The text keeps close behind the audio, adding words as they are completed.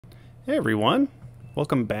Hey everyone,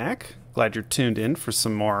 welcome back. Glad you're tuned in for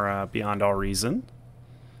some more Beyond All Reason.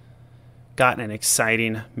 Got an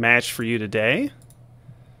exciting match for you today.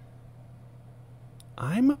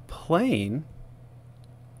 I'm playing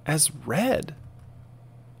as red.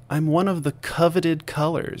 I'm one of the coveted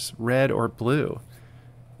colors, red or blue.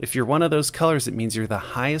 If you're one of those colors, it means you're the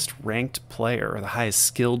highest ranked player or the highest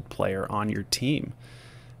skilled player on your team.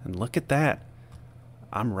 And look at that.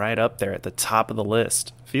 I'm right up there at the top of the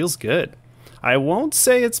list. Feels good. I won't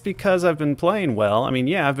say it's because I've been playing well. I mean,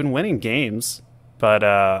 yeah, I've been winning games. But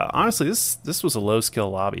honestly, this was a low-skill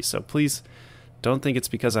lobby, so please don't think it's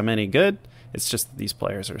because I'm any good. It's just that these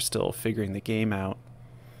players are still figuring the game out.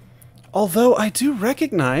 Although I do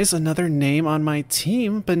recognize another name on my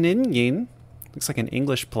team, Benignin. Looks like an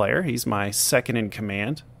English player. He's my second in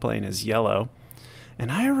command, playing as yellow.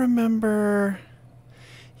 And I remember...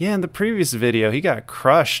 yeah, in the previous video, he got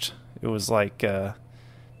crushed. It was like 2v1,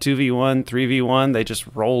 3v1. They just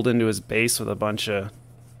rolled into his base with a bunch of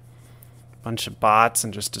bots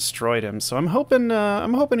and just destroyed him. So I'm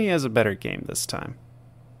hoping he has a better game this time.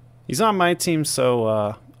 He's on my team,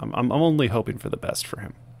 so I'm only hoping for the best for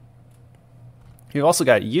him. We've also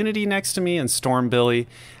got Unity next to me and Storm Billy,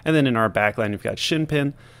 and then in our backline we've got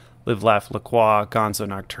Shinpin, Live Laugh Lacroix, Gonzo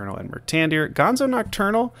Nocturnal, and Mertandir. Gonzo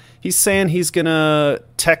Nocturnal, he's saying he's gonna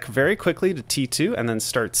tech very quickly to T2 and then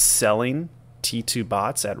start selling T2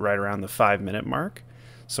 bots at right around the 5-minute mark.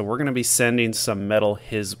 So we're gonna be sending some metal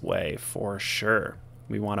his way for sure.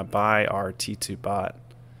 We want to buy our T2 bot.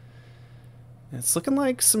 It's looking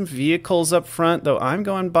like some vehicles up front, though I'm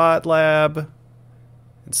going bot lab,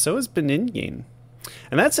 and so is Benignin.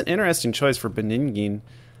 And that's an interesting choice for Benignin.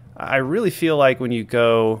 I really feel like when you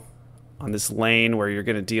go on this lane where you're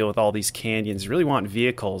going to deal with all these canyons, you really want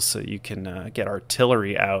vehicles so you can get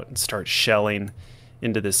artillery out and start shelling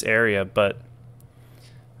into this area. But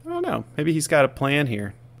I don't know. Maybe he's got a plan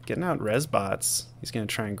here. Getting out res bots. He's going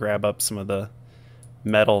to try and grab up some of the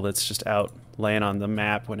metal that's just out laying on the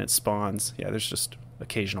map when it spawns. Yeah, there's just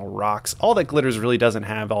occasional rocks. All that glitters really doesn't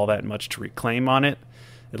have all that much to reclaim on it,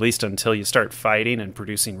 at least until you start fighting and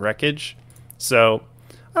producing wreckage. So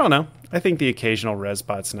I don't know. I think the occasional res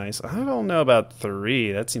bot's nice. I don't know about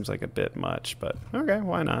 3. That seems like a bit much, but okay,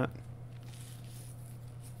 why not?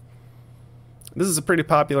 This is a pretty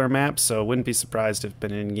popular map, so wouldn't be surprised if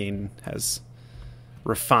Benignin has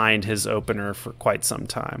refined his opener for quite some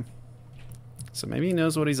time. So maybe he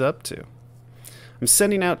knows what he's up to. I'm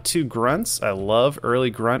sending out 2 grunts. I love early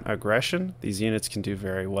grunt aggression. These units can do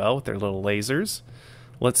very well with their little lasers.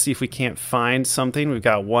 Let's see if we can't find something. We've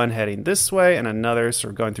got one heading this way and another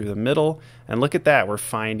sort of going through the middle. And look at that. We're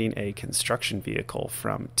finding a construction vehicle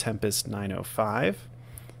from Tempest 905.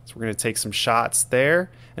 So we're going to take some shots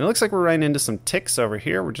there. And it looks like we're running into some ticks over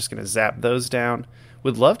here. We're just going to zap those down.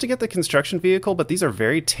 Would love to get the construction vehicle, but these are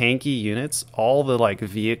very tanky units. All the like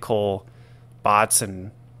vehicle bots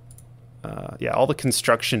and yeah, all the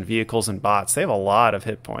construction vehicles and bots, they have a lot of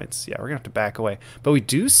hit points. Yeah, we're going to have to back away. But we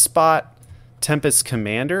do spot Tempest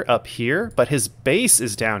Commander up here, but his base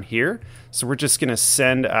is down here, so we're just gonna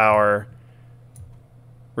send our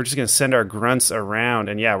grunts around,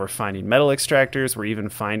 and yeah, we're finding metal extractors. We're even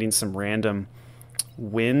finding some random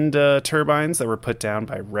wind turbines that were put down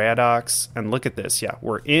by Radox. And look at this. Yeah,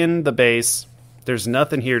 we're in the base. There's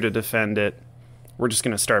nothing here to defend it. We're just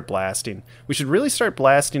gonna start blasting. We should really start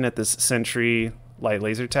blasting at this sentry light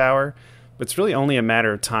laser tower, but it's really only a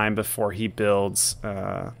matter of time before he builds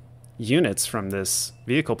units from this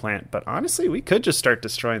vehicle plant. But honestly, we could just start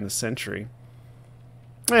destroying the sentry.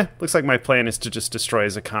 Looks like my plan is to just destroy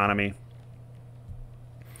his economy.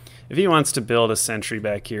 If he wants to build a sentry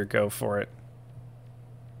back here, go for it.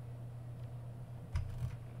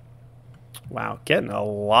 Wow, getting a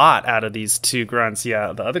lot out of these 2 grunts.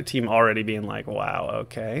 Yeah, the other team already being like, wow,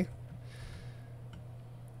 okay.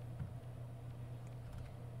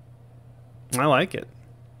 I like it.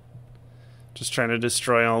 Just trying to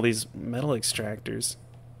destroy all these metal extractors.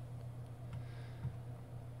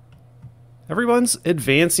 Everyone's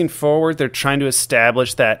advancing forward. They're trying to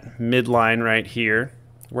establish that midline right here.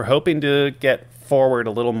 We're hoping to get forward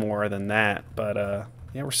a little more than that, but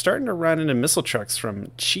yeah, we're starting to run into missile trucks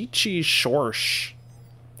from Chichi Schorsch.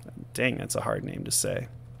 Dang, that's a hard name to say.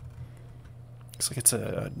 Looks like it's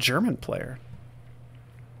a German player.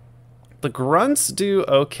 The grunts do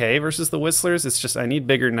okay versus the whistlers. It's just I need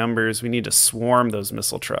bigger numbers. We need to swarm those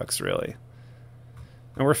missile trucks, really.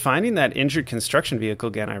 And we're finding that injured construction vehicle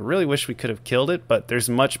again. I really wish we could have killed it, but there's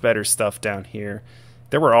much better stuff down here.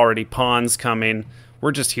 There were already pawns coming.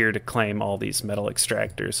 We're just here to claim all these metal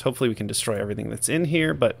extractors. Hopefully we can destroy everything that's in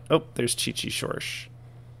here, but oh, there's Chichi Schorsch.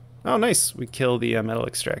 Oh, nice. We kill the metal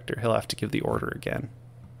extractor. He'll have to give the order again.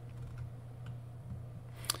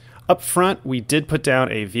 Up front, we did put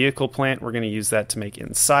down a vehicle plant. We're going to use that to make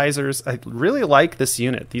incisors. I really like this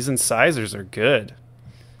unit. These incisors are good.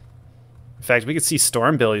 In fact, we could see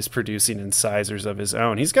Stormbilly's producing incisors of his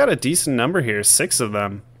own. He's got a decent number here, 6 of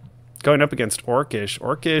them. Going up against Orcish.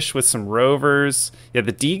 Orcish with some rovers. Yeah,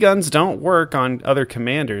 the D-guns don't work on other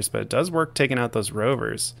commanders, but it does work taking out those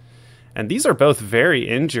rovers. And these are both very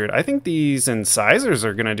injured. I think these incisors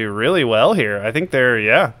are going to do really well here. I think they're,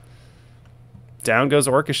 yeah. Down goes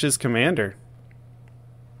Orcish's commander.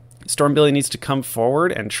 Stormbilly needs to come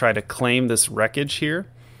forward and try to claim this wreckage here.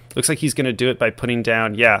 Looks like he's going to do it by putting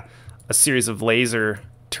down, yeah, a series of laser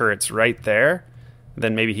turrets right there.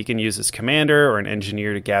 Then maybe he can use his commander or an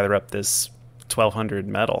engineer to gather up this 1200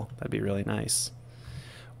 metal. That'd be really nice.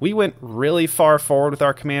 We went really far forward with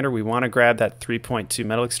our commander. We want to grab that 3.2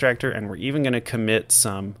 metal extractor, and we're even going to commit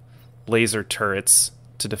some laser turrets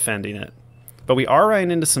to defending it. But we are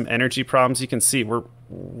running into some energy problems. You can see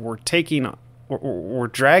we're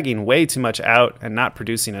dragging way too much out and not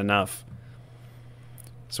producing enough.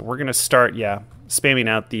 So we're going to start, yeah, spamming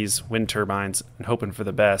out these wind turbines and hoping for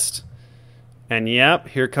the best. And yep,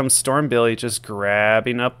 here comes Stormbilly just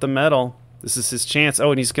grabbing up the metal. This is his chance.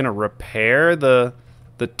 Oh, and he's going to repair the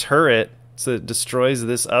turret so it destroys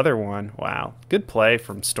this other one. Wow, good play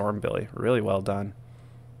from Stormbilly. Really well done.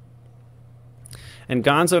 And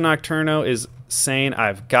Gonzo Nocturno is saying,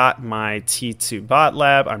 I've got my T2 bot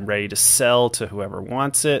lab. I'm ready to sell to whoever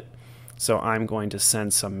wants it. So I'm going to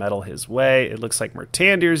send some metal his way. It looks like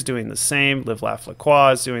Mertandir's doing the same. Live Laugh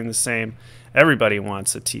Lacroix is doing the same. Everybody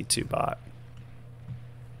wants a T2 bot.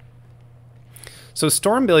 So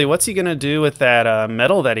Stormbilly, what's he going to do with that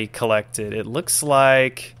metal that he collected? It looks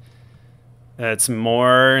like it's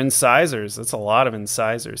more incisors. That's a lot of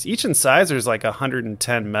incisors. Each incisor is like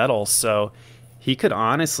 110 metal, so he could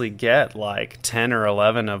honestly get like 10 or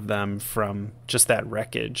 11 of them from just that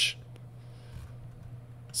wreckage.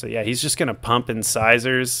 So yeah, he's just going to pump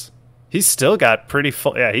incisors. He's still got pretty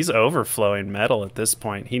full... Yeah, he's overflowing metal at this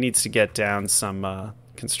point. He needs to get down some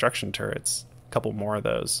construction turrets. A couple more of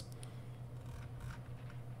those.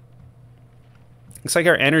 Looks like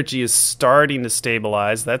our energy is starting to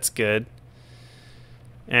stabilize. That's good.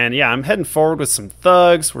 And yeah, I'm heading forward with some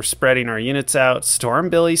thugs. We're spreading our units out.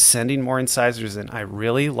 Stormbilly sending more incisors in. I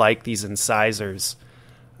really like these incisors.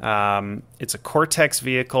 It's a Cortex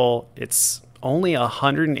vehicle. It's only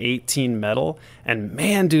 118 metal. And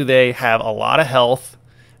man, do they have a lot of health.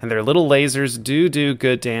 And their little lasers do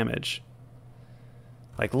good damage.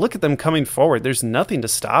 Like, look at them coming forward. There's nothing to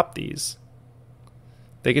stop these.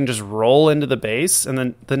 They can just roll into the base. And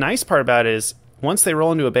then the nice part about it is, once they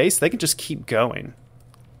roll into a base, they can just keep going.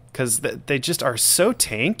 Because they just are so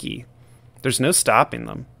tanky. There's no stopping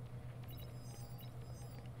them.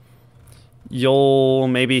 You'll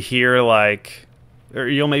maybe hear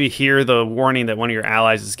you'll maybe hear the warning that one of your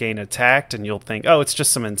allies is getting attacked, and you'll think, oh, it's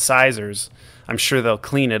just some incisors. I'm sure they'll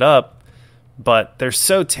clean it up. But they're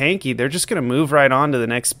so tanky, they're just going to move right on to the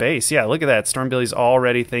next base. Yeah, look at that. Stormbilly's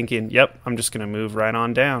already thinking, yep, I'm just going to move right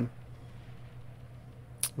on down.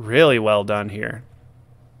 Really well done here.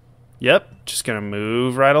 Yep, just going to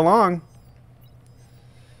move right along.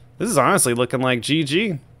 This is honestly looking like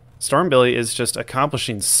GG. Stormbilly is just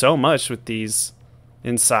accomplishing so much with these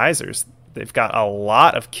incisors. They've got a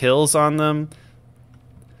lot of kills on them.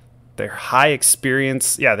 They're high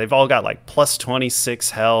experience. Yeah, they've all got like plus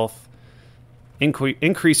 26 health.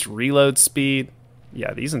 Increased reload speed.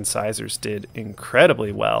 Yeah, these incisors did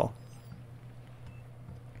incredibly well.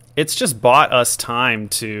 It's just bought us time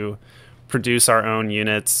to produce our own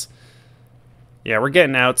units. Yeah, we're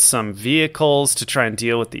getting out some vehicles to try and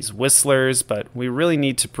deal with these whistlers, but we really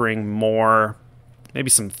need to bring more, maybe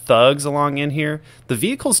some thugs along in here. The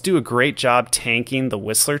vehicles do a great job tanking the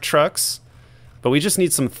whistler trucks, but we just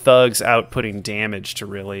need some thugs out putting damage to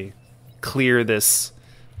really clear this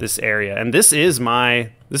area. And this is my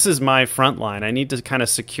front line. I need to kind of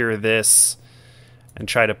secure this and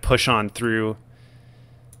try to push on through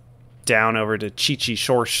down over to Chi-Chi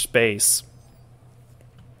Shore space.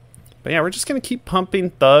 But yeah, we're just going to keep pumping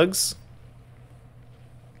thugs.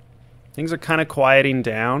 Things are kind of quieting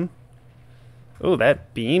down. Oh,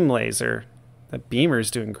 that beam laser. That beamer is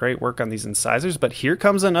doing great work on these incisors, but here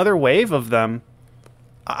comes another wave of them.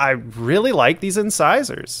 I really like these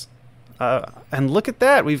incisors. And look at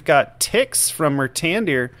that. We've got ticks from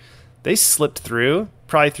Mertandir. They slipped through,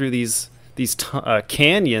 probably through these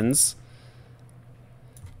canyons.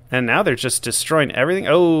 And now they're just destroying everything.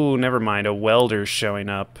 Oh, never mind. A welder's showing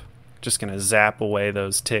up. Just going to zap away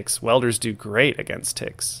those ticks. Welders do great against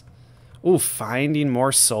ticks. Ooh, finding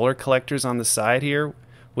more solar collectors on the side here.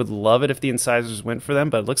 Would love it if the incisors went for them,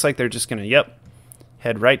 but it looks like they're just going to, yep,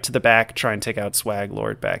 head right to the back, try and take out Swag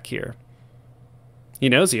Lord back here. He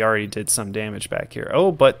knows he already did some damage back here.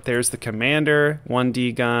 Oh, but there's the commander.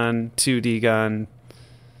 1D gun, 2D gun.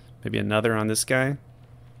 Maybe another on this guy.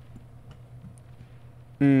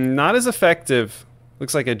 Not as effective.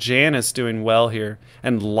 Looks like a Janus doing well here.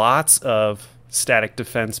 And lots of static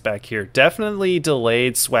defense back here. Definitely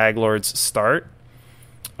delayed Swag Lord's start.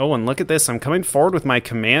 Oh, and look at this. I'm coming forward with my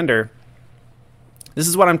commander. This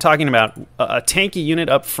is what I'm talking about. A tanky unit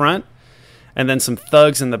up front, and then some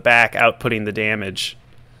thugs in the back outputting the damage.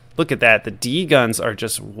 Look at that. The D-guns are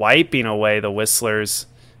just wiping away the Whistlers.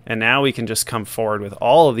 And now we can just come forward with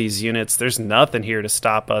all of these units. There's nothing here to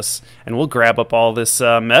stop us. And we'll grab up all this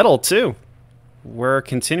metal, too. We're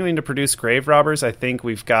continuing to produce grave robbers. I think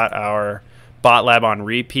we've got our bot lab on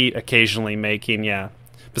repeat, occasionally making,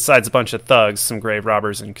 besides a bunch of thugs, some grave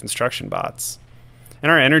robbers and construction bots.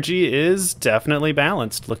 And our energy is definitely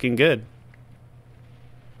balanced, looking good.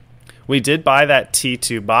 We did buy that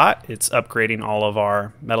T2 bot. It's upgrading all of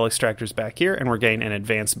our metal extractors back here, and we're getting an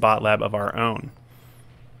advanced bot lab of our own.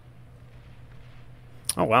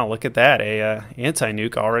 Oh wow, look at that, a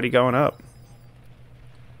anti-nuke already going up.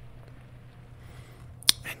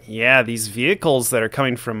 And yeah, these vehicles that are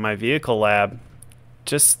coming from my vehicle lab,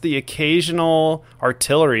 just the occasional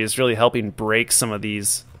artillery is really helping break some of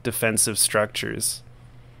these defensive structures.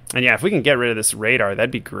 And yeah, if we can get rid of this radar,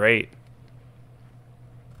 that'd be great.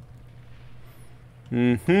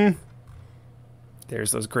 There's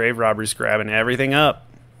those grave robbers grabbing everything up.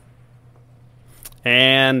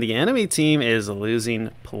 And the enemy team is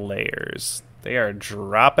losing players. They are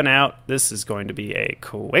dropping out. This is going to be a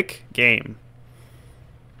quick game.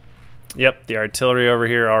 Yep, the artillery over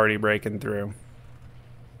here already breaking through.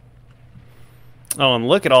 Oh, and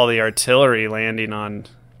look at all the artillery landing on...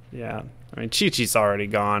 Yeah, I mean, Chi-Chi's already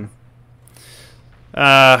gone.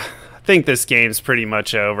 I think this game's pretty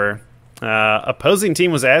much over. Opposing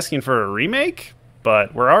team was asking for a remake,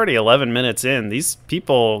 but we're already 11 minutes in. These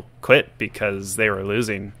people quit because they were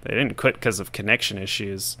losing. They didn't quit because of connection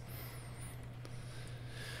issues.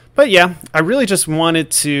 But yeah, I really just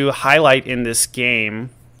wanted to highlight in this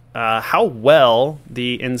game how well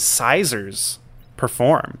the incisors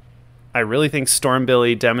perform. I really think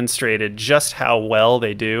Stormbilly demonstrated just how well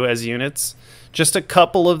they do as units. Just a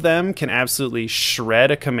couple of them can absolutely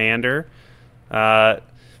shred a commander.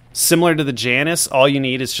 Similar to the Janus, all you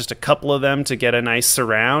need is just a couple of them to get a nice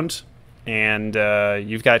surround, and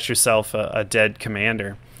you've got yourself a dead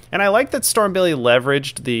commander. And I like that Stormbilly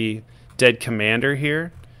leveraged the dead commander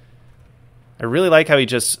here. I really like how he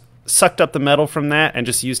just sucked up the metal from that and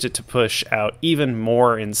just used it to push out even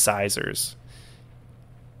more incisors.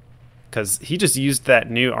 Because he just used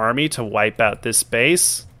that new army to wipe out this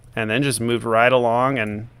base, and then just moved right along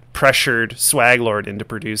and pressured Swaglord into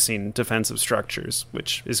producing defensive structures,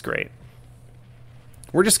 which is great.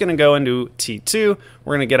 We're just going to go into T2.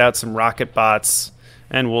 We're going to get out some rocket bots,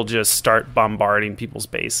 and we'll just start bombarding people's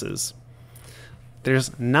bases.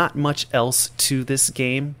 There's not much else to this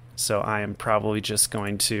game, so I am probably just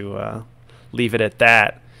going to leave it at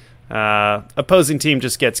that. Opposing team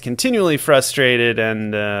just gets continually frustrated,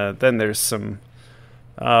 and then there's some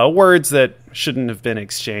words that shouldn't have been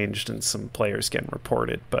exchanged, and some players getting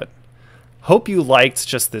reported. But hope you liked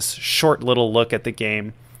just this short little look at the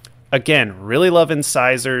game. Again, really love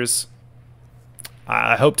incisors.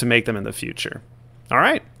 I hope to make them in the future. All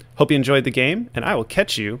right, hope you enjoyed the game, and I will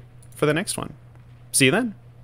catch you for the next one. See you then.